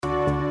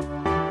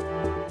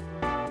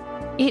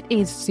It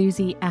is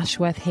Susie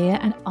Ashworth here,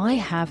 and I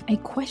have a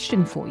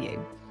question for you.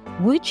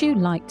 Would you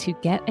like to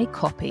get a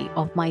copy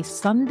of my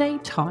Sunday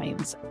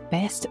Times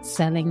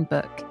best-selling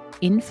book,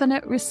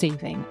 Infinite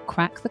Receiving: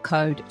 Crack the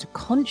Code to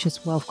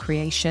Conscious Wealth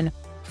Creation,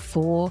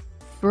 for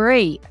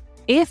free?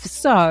 If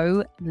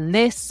so,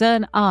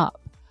 listen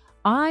up.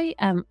 I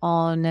am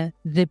on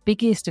the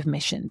biggest of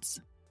missions.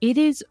 It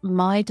is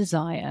my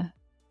desire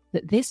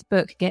that this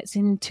book gets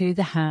into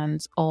the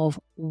hands of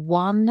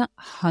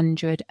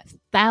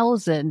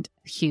 100,000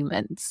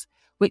 humans,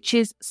 which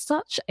is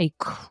such a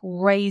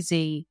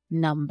crazy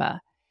number.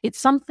 It's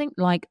something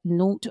like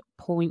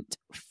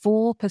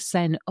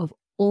 0.4% of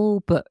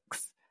all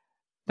books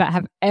that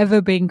have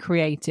ever been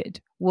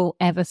created will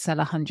ever sell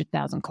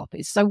 100,000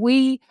 copies. So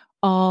we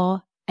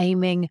are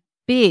aiming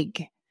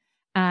big,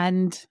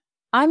 and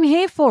I'm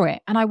here for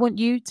it, and I want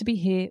you to be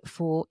here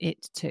for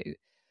it too.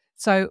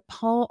 So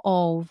part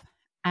of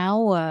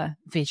our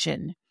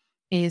vision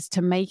is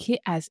to make it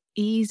as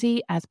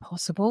easy as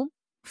possible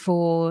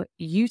for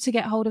you to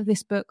get hold of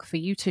this book, for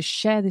you to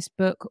share this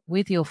book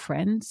with your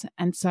friends.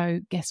 And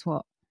so guess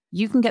what?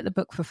 You can get the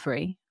book for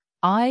free.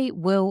 I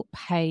will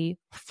pay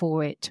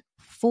for it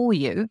for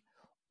you.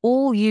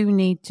 All you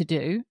need to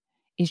do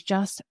is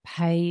just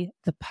pay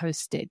the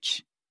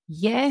postage.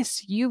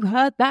 Yes, you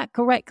heard that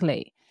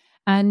correctly.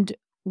 And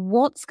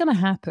what's going to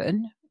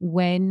happen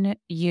when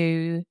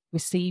you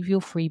receive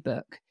your free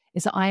book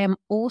is that I am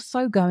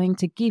also going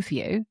to give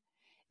you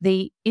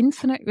the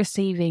Infinite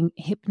Receiving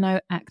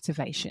Hypno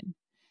Activation.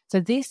 So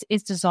this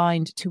is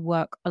designed to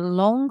work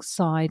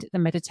alongside the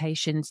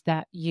meditations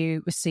that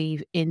you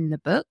receive in the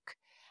book.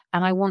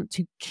 And I want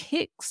to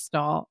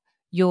kickstart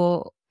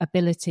your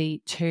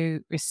ability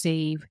to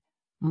receive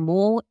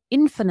more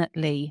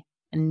infinitely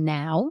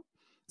now.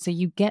 So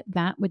you get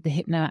that with the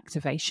Hypno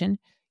Activation.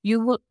 You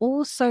will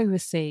also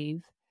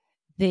receive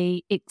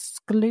the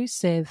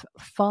exclusive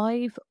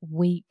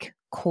 5-week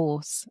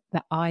course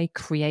that I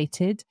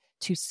created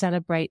to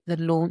celebrate the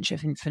launch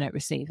of Infinite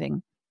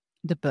Receiving,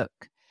 the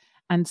book.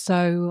 And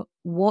so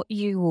what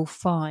you will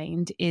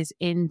find is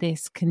in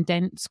this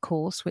condensed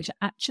course, which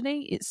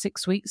actually it's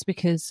 6 weeks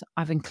because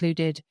I've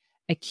included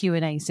a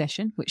Q&A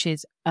session, which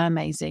is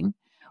amazing.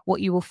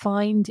 What you will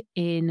find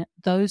in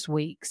those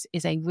weeks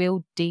is a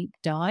real deep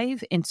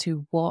dive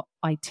into what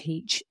I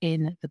teach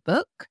in the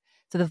book.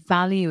 So the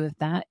value of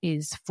that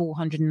is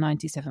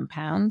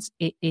 £497.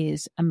 It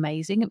is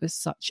amazing. It was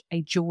such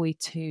a joy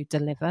to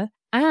deliver.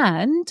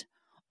 And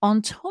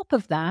on top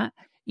of that,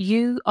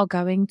 you are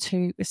going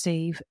to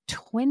receive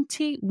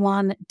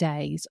 21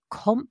 days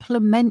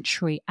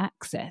complimentary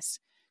access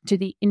to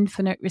the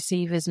Infinite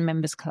Receivers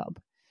Members Club.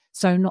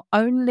 So not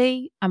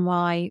only am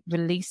I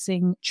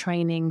releasing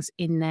trainings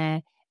in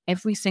there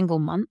every single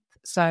month,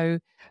 so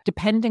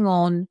depending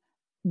on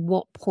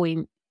what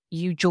point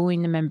you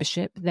join the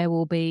membership, there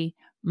will be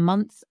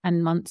months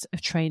and months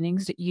of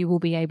trainings that you will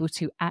be able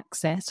to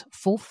access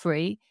for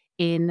free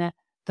in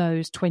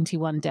those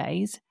 21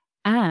 days.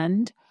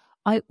 And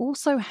I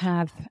also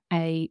have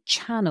a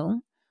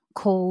channel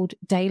called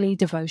Daily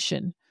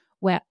Devotion,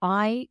 where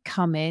I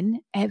come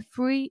in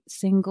every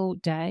single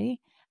day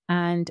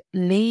and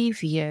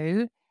leave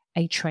you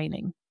a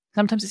training.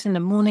 Sometimes it's in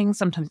the morning,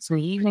 sometimes it's in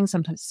the evening,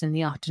 sometimes it's in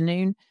the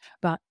afternoon,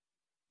 but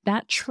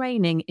that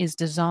training is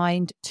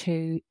designed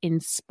to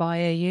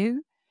inspire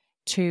you,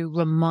 to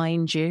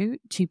remind you,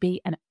 to be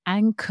an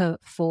anchor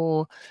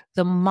for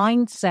the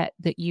mindset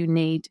that you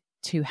need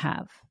to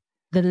have,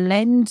 the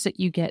lens that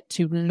you get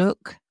to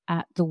look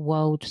at the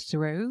world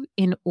through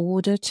in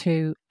order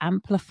to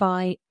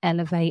amplify,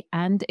 elevate,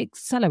 and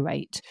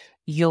accelerate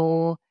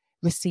your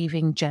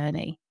receiving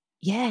journey.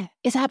 Yeah,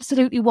 it's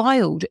absolutely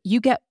wild. You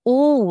get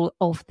all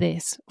of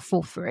this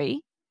for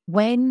free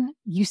when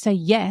you say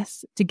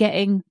yes to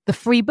getting the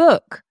free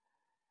book.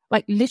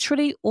 Like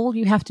literally all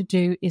you have to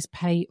do is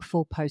pay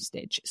for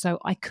postage. So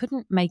I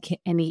couldn't make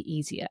it any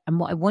easier. And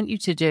what I want you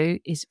to do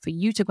is for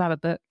you to grab a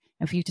book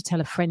and for you to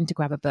tell a friend to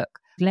grab a book.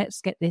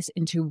 Let's get this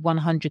into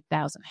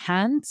 100,000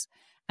 hands.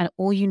 And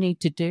all you need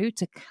to do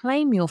to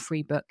claim your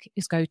free book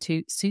is go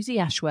to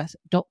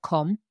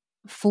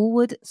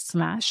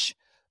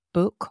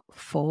susieashworth.com/book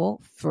for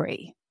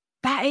free.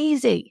 That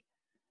easy.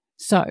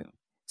 So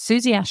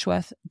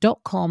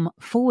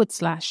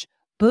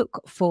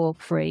susieashworth.com/book for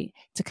free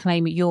to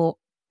claim your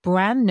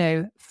brand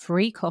new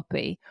free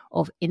copy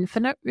of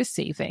Infinite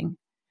Receiving,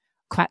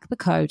 Crack the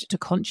Code to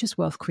Conscious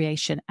Wealth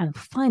Creation, and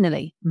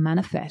finally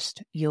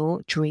manifest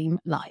your dream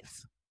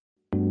life.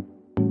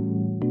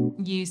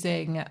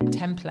 Using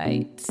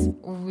templates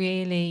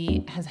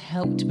really has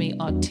helped me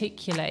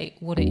articulate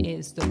what it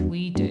is that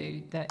we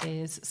do that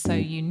is so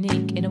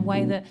unique in a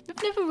way that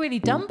we've never really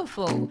done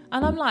before.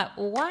 And I'm like,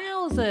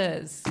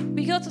 wowzers,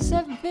 we got to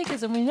 7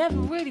 figures and we never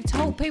really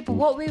told people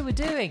what we were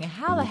doing.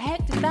 How the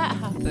heck did that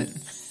happen?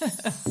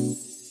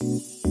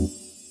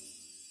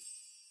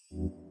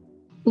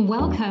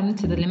 Welcome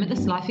to the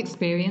Limitless Life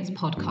Experience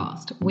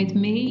podcast with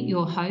me,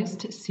 your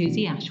host,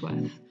 Susie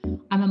Ashworth.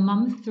 I'm a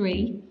mum of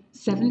 3,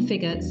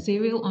 7-figure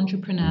serial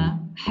entrepreneur,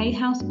 Hay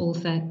House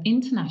author,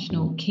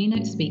 international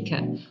keynote speaker,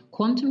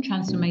 quantum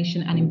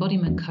transformation and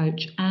embodiment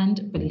coach,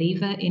 and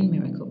believer in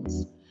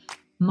miracles.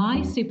 My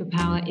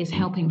superpower is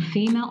helping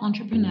female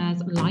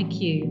entrepreneurs like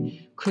you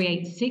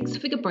create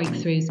six-figure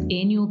breakthroughs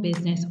in your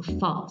business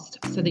fast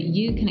so that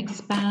you can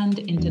expand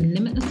into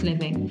limitless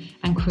living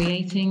and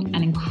creating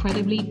an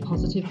incredibly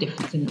positive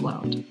difference in the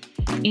world.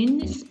 In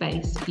this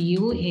space, you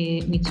will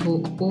hear me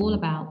talk all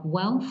about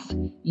wealth,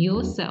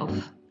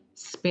 yourself,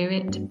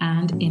 spirit,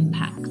 and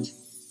impact.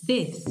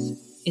 This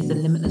is the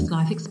Limitless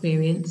Life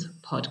Experience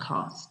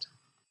podcast.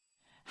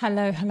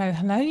 Hello,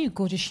 you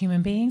gorgeous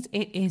human beings.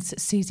 It is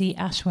Susie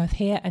Ashworth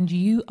here, and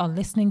you are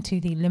listening to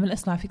the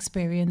Limitless Life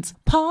Experience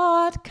podcast.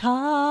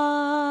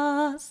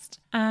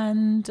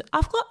 And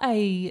I've got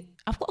a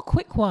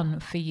quick one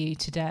for you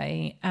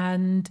today,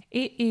 and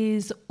it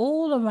is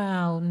all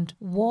around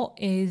what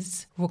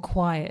is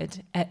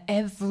required at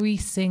every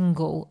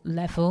single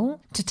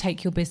level to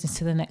take your business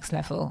to the next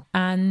level.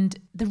 And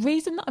the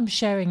reason that I'm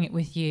sharing it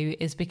with you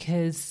is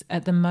because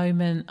at the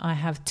moment I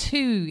have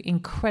two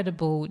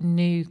incredible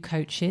new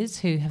coaches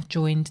who have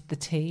joined the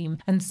team.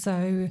 And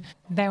so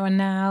there are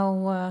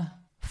now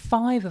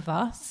 5 of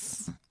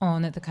us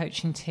on at the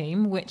coaching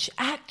team, which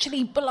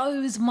actually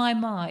blows my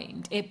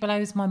mind. It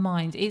blows my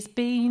mind. It's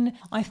been,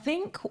 I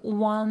think,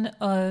 one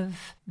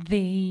of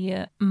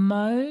the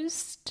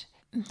most,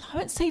 I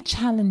won't say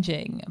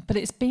challenging, but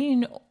it's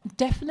been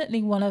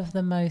definitely one of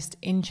the most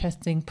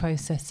interesting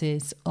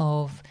processes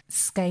of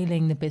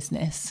scaling the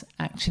business,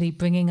 actually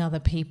bringing other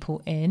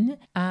people in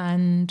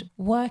and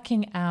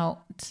working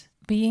out,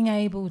 being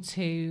able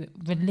to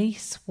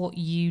release what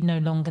you no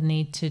longer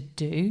need to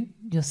do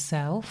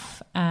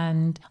yourself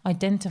and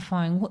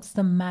identifying what's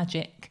the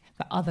magic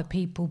that other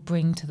people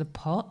bring to the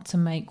pot to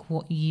make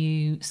what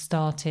you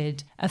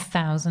started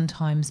 1,000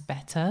 times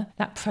better.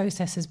 That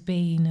process has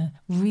been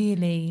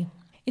really,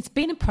 it's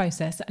been a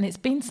process, and it's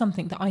been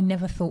something that I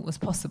never thought was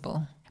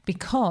possible,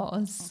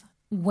 because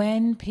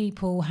when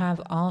people have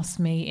asked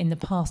me in the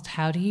past,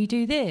 how do you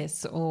do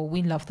this? Or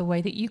we love the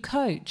way that you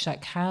coach.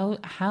 Like,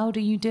 how do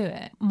you do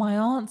it? My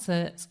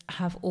answers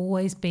have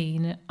always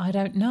been, I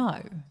don't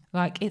know.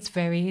 Like, it's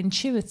very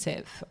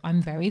intuitive.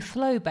 I'm very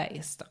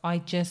flow-based. My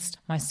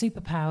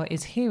superpower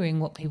is hearing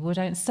what people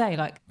don't say.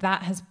 Like,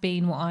 that has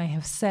been what I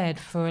have said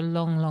for a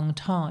long, long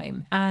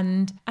time.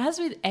 And as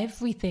with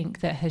everything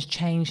that has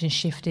changed and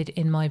shifted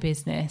in my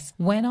business,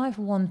 when I've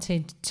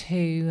wanted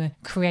to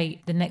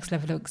create the next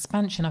level of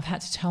expansion, I've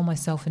had to tell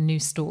myself a new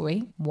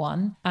story,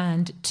 1.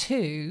 And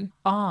 2,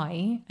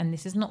 and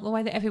this is not the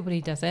way that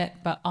everybody does it,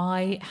 but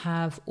I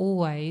have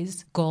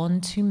always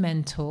gone to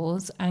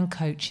mentors and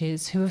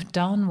coaches who have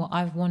done what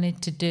I've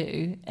wanted to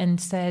do and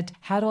said,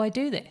 how do I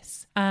do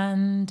this?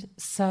 And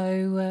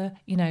so,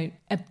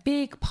 a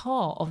big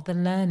part of the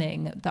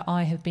learning that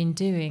I have been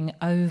doing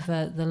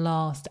over the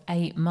last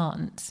 8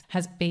 months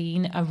has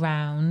been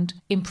around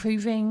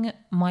improving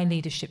my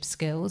leadership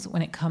skills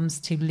when it comes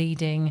to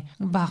leading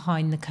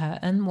behind the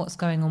curtain, what's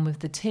going on with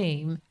the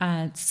team,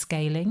 and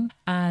scaling,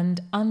 and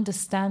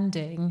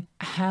understanding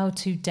how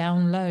to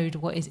download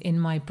what is in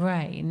my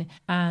brain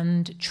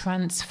and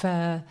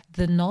transfer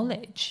the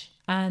knowledge.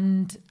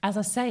 And as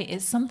I say,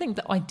 it's something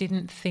that I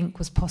didn't think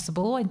was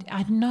possible. I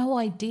had no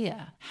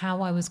idea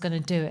how I was going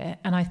to do it.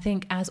 And I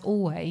think, as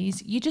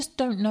always, you just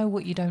don't know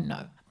what you don't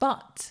know.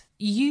 But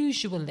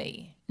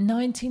usually,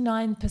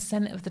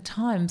 99% of the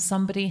time,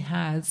 somebody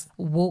has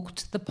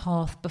walked the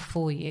path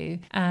before you,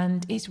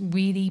 and it's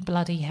really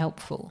bloody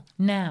helpful.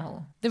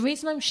 Now, the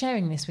reason I'm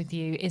sharing this with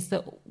you is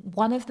that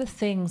one of the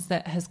things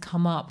that has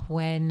come up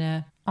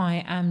when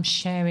I am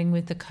sharing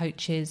with the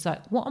coaches,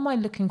 like, what am I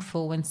looking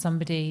for when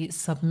somebody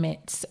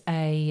submits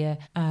an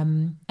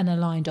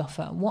aligned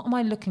offer? What am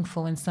I looking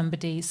for when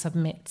somebody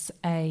submits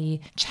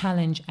a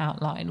challenge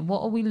outline?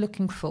 What are we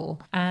looking for?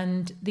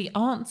 And the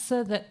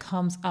answer that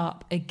comes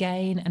up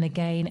again and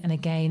again and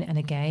again and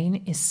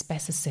again is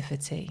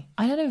specificity.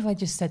 I don't know if I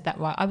just said that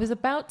right. I was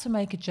about to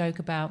make a joke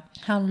about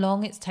how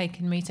long it's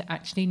taken me to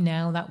actually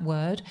nail that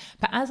word,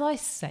 but as I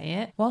say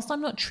it, whilst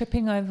I'm not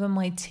tripping over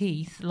my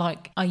teeth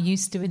like I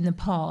used to in the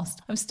past,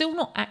 I'm still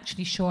not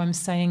actually sure I'm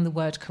saying the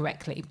word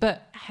correctly.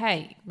 But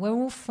hey, we're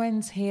all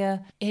friends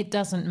here. It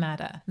doesn't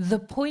matter. The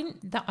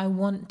point that I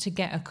want to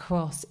get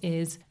across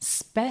is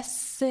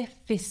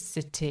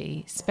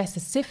specificity.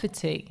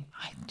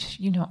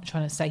 You know what I'm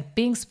trying to say.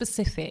 Being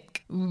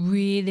specific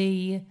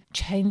really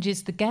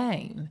changes the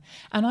game.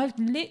 And I've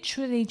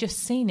literally just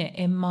seen it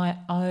in my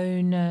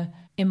own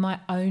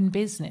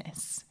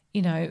business.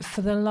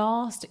 For the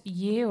last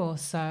year or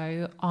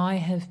so, I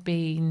have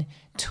been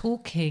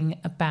talking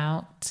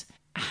about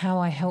how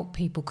I help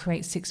people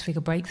create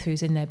 6-figure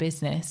breakthroughs in their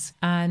business.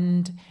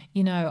 And,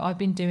 I've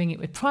been doing it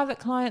with private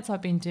clients.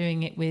 I've been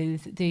doing it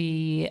with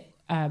the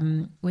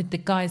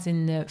guys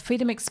in the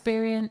Freedom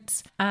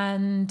Experience.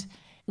 And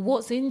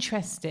what's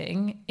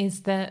interesting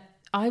is that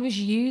I was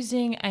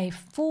using a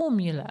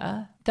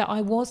formula that I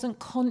wasn't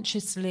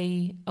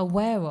consciously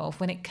aware of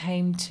when it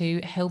came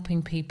to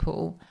helping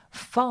people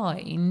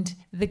find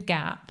the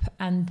gap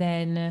and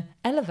then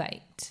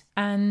elevate.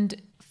 And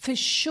for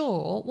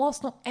sure,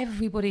 whilst not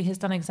everybody has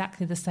done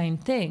exactly the same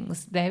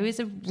things, there is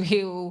a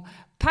real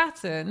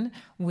pattern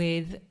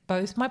with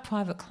both my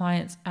private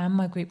clients and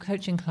my group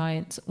coaching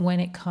clients when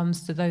it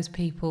comes to those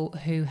people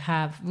who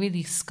have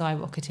really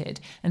skyrocketed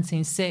and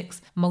seen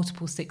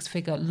multiple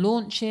six-figure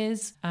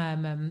launches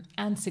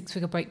and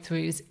six-figure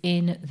breakthroughs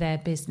in their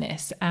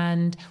business.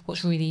 And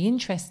what's really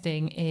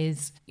interesting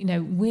is,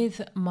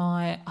 with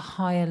my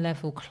higher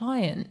level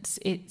clients,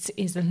 it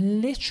is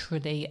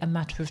literally a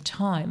matter of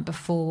time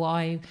before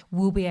I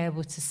will be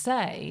able to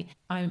say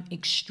I'm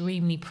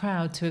extremely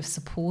proud to have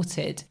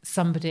supported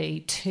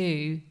somebody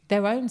to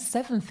their own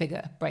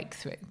seven-figure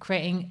breakthrough,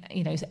 creating,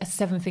 a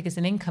 7 figures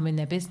in income in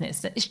their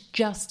business. It's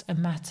just a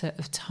matter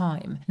of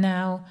time.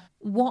 Now,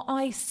 what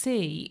I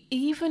see,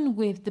 even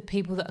with the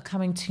people that are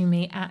coming to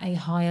me at a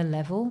higher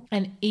level,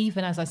 and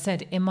even, as I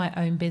said, in my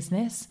own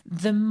business,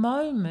 the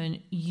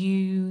moment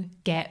you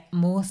get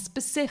more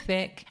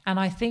specific, and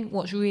I think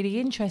what's really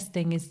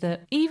interesting is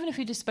that even if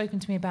you'd have spoken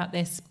to me about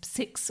this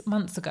 6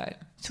 months ago,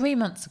 3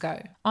 months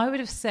ago, I would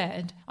have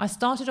said, I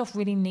started off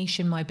really niche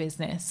in my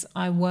business.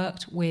 I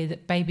worked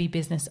with baby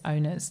business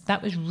owners.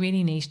 That was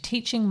really niche,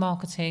 teaching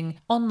marketing,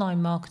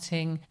 online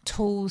marketing,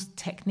 tools,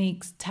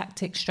 techniques,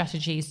 tactics,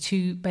 strategies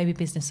to baby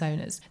business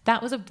owners.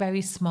 That was a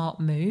very smart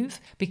move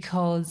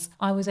because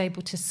I was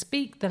able to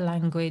speak the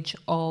language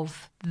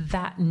of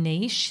that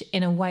niche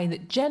in a way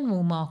that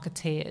general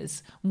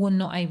marketeers were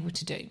not able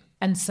to do.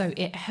 And so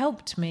it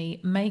helped me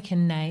make a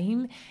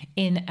name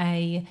in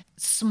a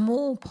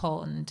small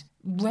pond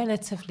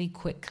relatively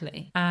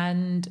quickly.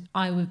 And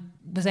I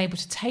was able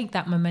to take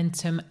that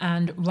momentum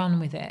and run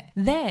with it.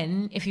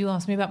 Then, if you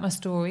ask me about my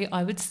story,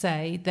 I would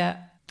say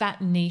that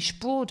niche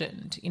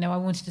broadened. I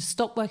wanted to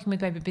stop working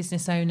with baby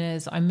business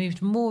owners. I moved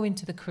more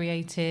into the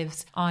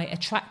creatives. I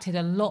attracted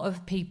a lot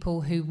of people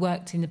who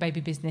worked in the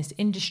baby business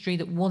industry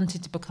that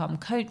wanted to become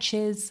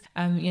coaches.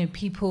 I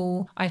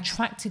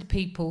attracted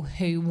people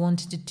who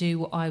wanted to do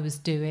what I was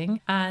doing.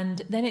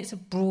 And then it's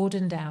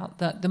broadened out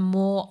that the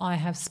more I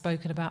have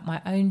spoken about my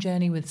own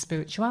journey with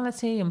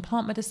spirituality and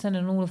plant medicine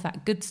and all of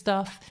that good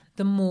stuff,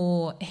 the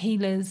more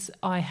healers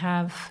I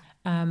have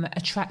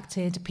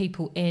attracted,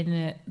 people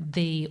in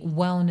the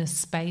wellness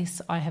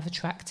space I have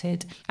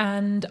attracted.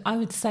 And I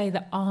would say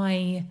that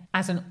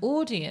as an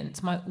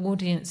audience, my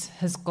audience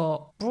has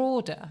got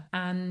broader.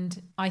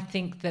 And I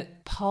think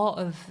that part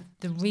of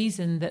the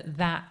reason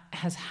that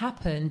has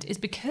happened is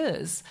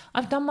because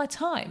I've done my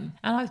time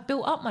and I've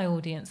built up my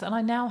audience, and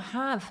I now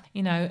have,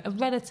 a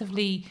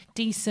relatively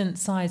decent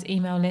size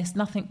email list,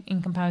 nothing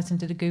in comparison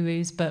to the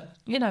gurus, but,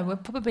 we're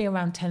probably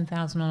around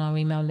 10,000 on our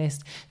email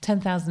list,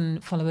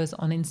 10,000 followers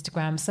on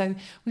Instagram. So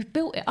we've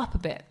built it up a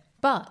bit.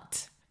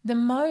 But the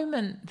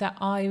moment that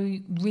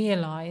I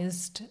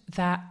realized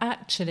that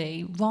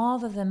actually,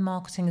 rather than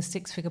marketing a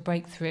six-figure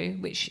breakthrough,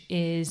 which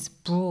is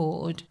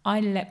broad,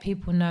 I let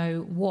people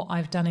know what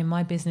I've done in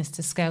my business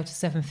to scale to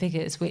 7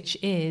 figures, which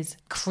is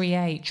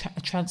create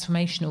a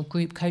transformational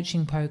group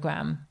coaching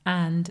program.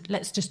 And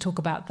let's just talk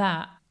about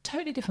that.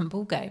 Totally different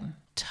ballgame.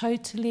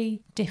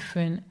 Totally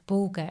different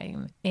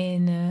ballgame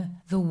in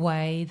the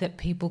way that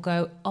people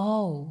go,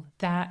 oh,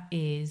 that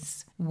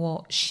is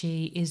what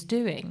she is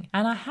doing.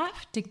 And I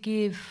have to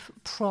give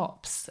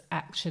props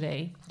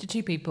actually to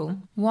two people.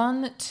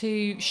 One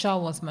to Shah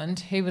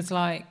Wasmond, who was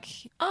like,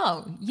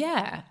 oh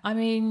yeah, I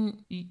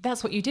mean,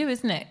 that's what you do,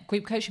 isn't it?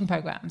 Group coaching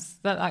programs.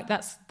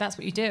 That's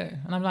what you do.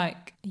 And I'm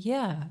like,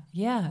 yeah,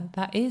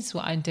 that is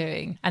what I'm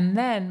doing. And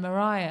then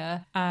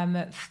Mariah,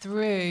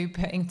 through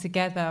putting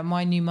together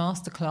my new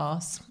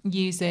masterclass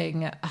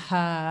using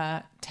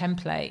her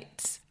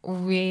templates,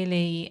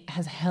 really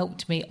has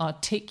helped me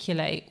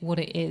articulate what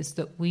it is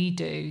that we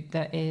do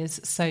that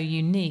is so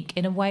unique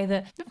in a way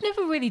that we've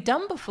never really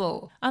done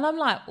before. And I'm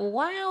like,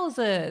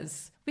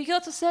 wowzers, we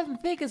got to 7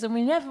 figures and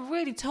we never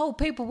really told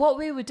people what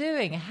we were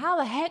doing. How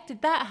the heck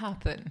did that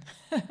happen?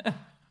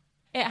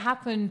 It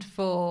happened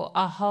for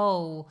a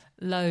whole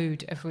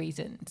load of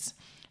reasons,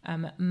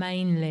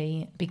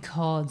 mainly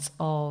because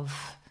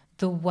of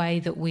the way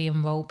that we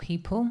enroll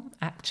people,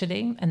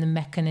 actually, and the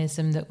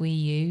mechanism that we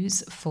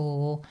use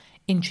for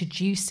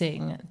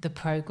introducing the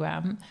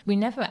program. We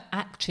never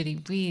actually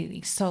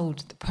really sold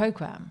the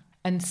program.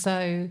 And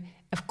so,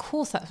 of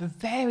course, that's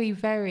very,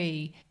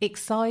 very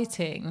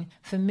exciting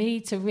for me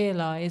to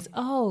realize,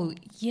 oh,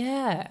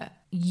 yeah,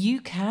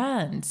 you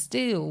can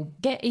still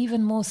get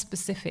even more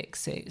specific,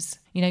 Suze.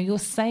 You're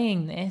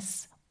saying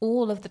this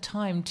all of the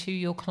time to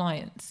your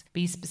clients.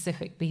 Be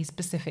specific, be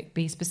specific,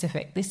 be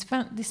specific. This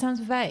sounds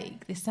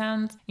vague. This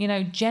sounds,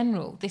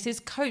 general. This is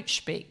coach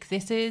speak.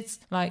 This is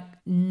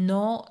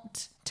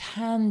not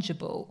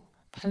tangible.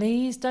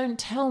 Please don't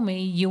tell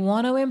me you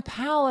want to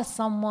empower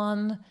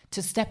someone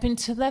to step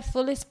into their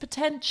fullest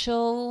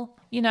potential.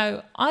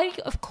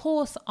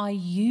 I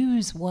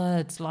use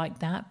words like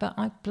that, but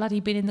I've bloody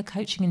been in the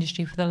coaching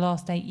industry for the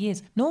last 8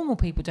 years. Normal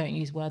people don't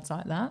use words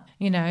like that,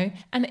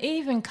 and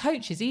even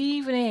coaches,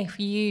 even if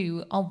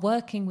you are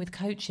working with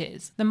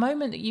coaches, the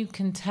moment that you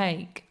can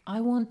take,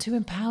 I want to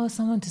empower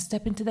someone to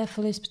step into their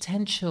fullest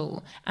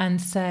potential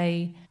and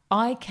say,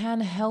 I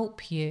can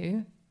help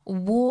you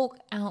walk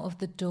out of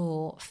the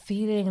door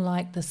feeling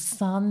like the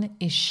sun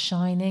is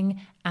shining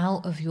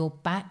out of your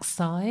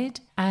backside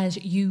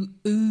as you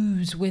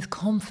ooze with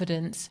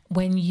confidence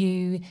when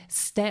you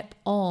step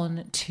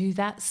on to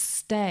that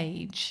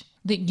stage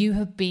that you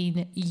have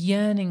been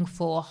yearning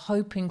for,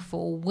 hoping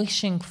for,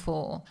 wishing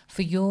for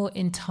your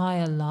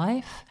entire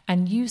life,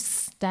 and you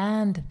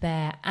stand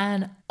there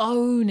and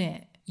own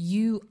it.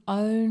 You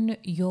own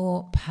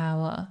your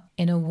power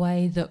in a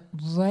way that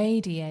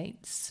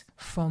radiates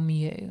from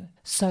you,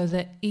 so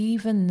that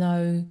even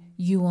though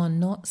you are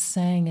not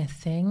saying a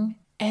thing,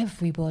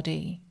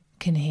 everybody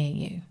can hear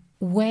you.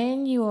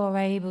 When you are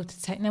able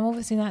to take, now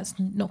obviously that's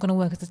not going to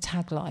work as a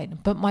tagline,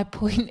 but my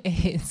point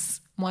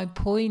is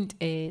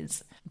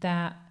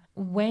that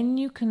when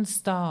you can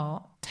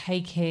start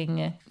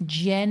taking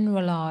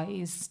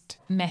generalized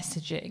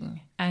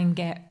messaging and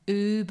get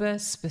uber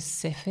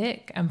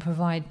specific and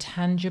provide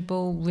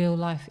tangible real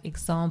life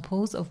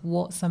examples of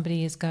what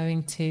somebody is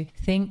going to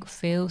think,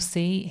 feel,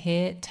 see,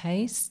 hear,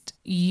 taste,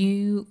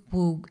 you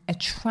will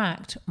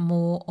attract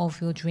more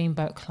of your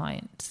dreamboat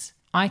clients.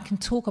 I can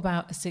talk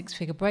about a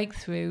 6-figure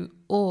breakthrough,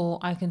 or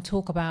I can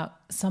talk about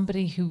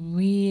somebody who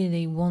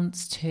really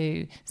wants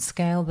to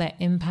scale their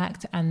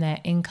impact and their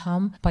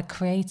income by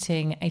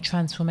creating a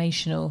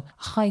transformational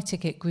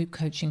high-ticket group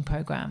coaching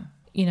program.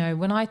 You know,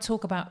 when I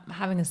talk about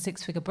having a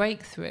 6-figure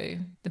breakthrough,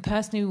 the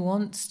person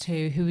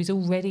who is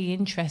already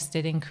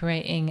interested in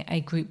creating a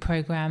group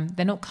program,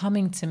 they're not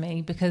coming to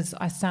me because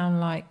I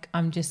sound like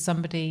I'm just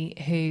somebody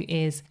who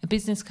is a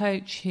business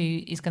coach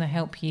who is going to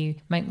help you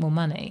make more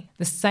money.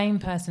 The same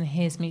person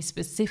hears me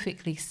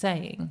specifically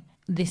saying,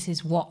 this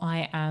is what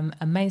I am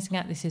amazing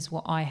at. This is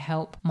what I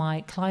help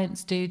my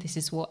clients do. This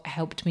is what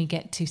helped me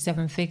get to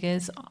 7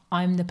 figures.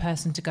 I'm the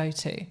person to go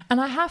to.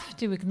 And I have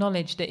to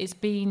acknowledge that it's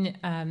been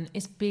an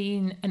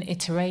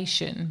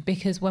iteration,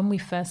 because when we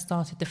first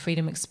started the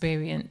Freedom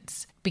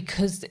Experience,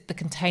 because the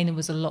container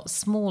was a lot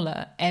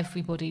smaller,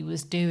 everybody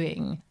was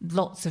doing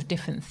lots of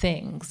different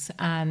things,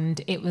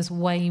 and it was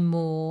way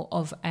more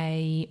of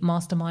a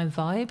mastermind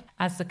vibe.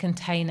 As the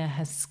container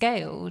has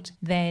scaled,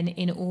 then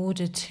in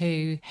order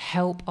to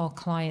help our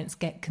clients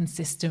get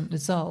consistent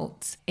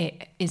results,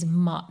 it is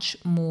much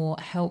more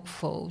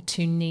helpful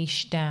to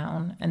niche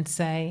down and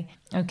say,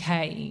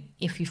 okay,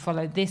 if you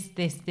follow this,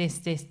 and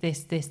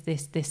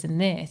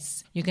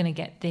this, you're going to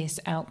get this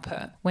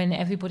output. When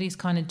everybody's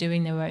kind of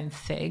doing their own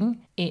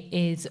thing, it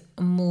is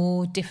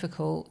more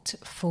difficult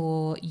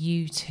for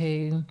you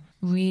to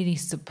really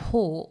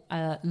support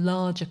a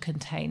larger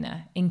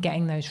container in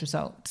getting those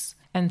results.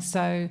 And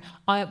so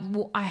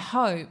I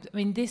hope,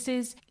 this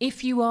is,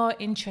 if you are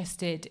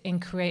interested in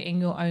creating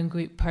your own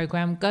group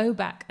program, go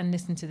back and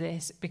listen to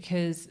this,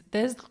 because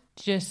there's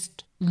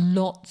just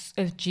lots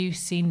of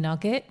juicy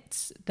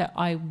nuggets that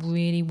I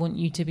really want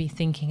you to be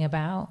thinking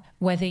about,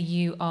 whether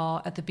you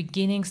are at the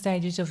beginning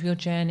stages of your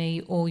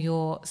journey or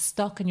you're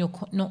stuck and you're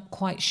not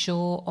quite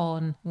sure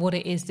on what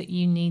it is that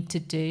you need to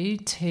do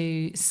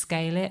to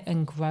scale it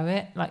and grow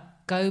it. Like,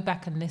 go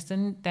back and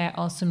listen. There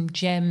are some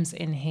gems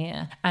in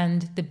here.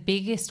 And the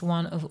biggest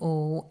one of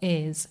all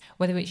is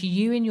whether it's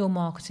you in your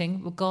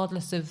marketing,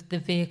 regardless of the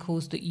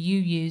vehicles that you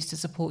use to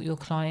support your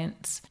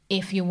clients.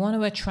 If you want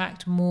to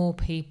attract more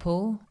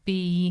people,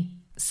 be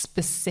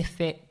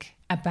specific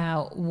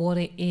about what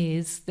it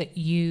is that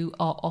you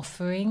are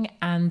offering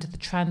and the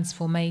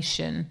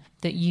transformation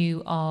that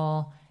you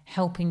are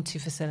helping to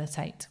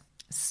facilitate.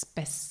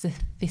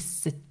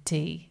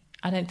 Specificity.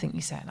 I don't think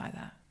you say it like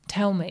that.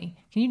 Tell me,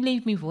 can you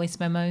leave me voice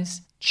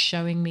memos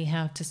showing me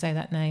how to say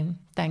that name?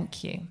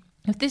 Thank you.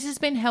 If this has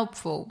been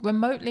helpful,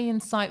 remotely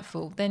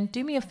insightful, then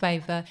do me a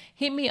favor,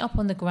 hit me up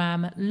on the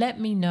gram, let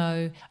me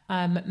know,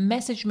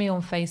 message me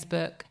on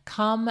Facebook,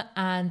 come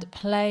and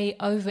play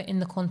over in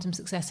the Quantum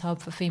Success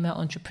Hub for female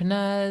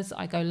entrepreneurs.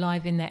 I go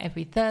live in there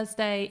every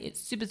Thursday. It's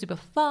super, super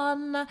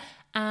fun.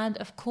 And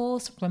of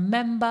course,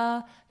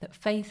 remember that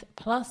faith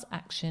plus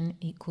action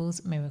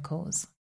equals miracles.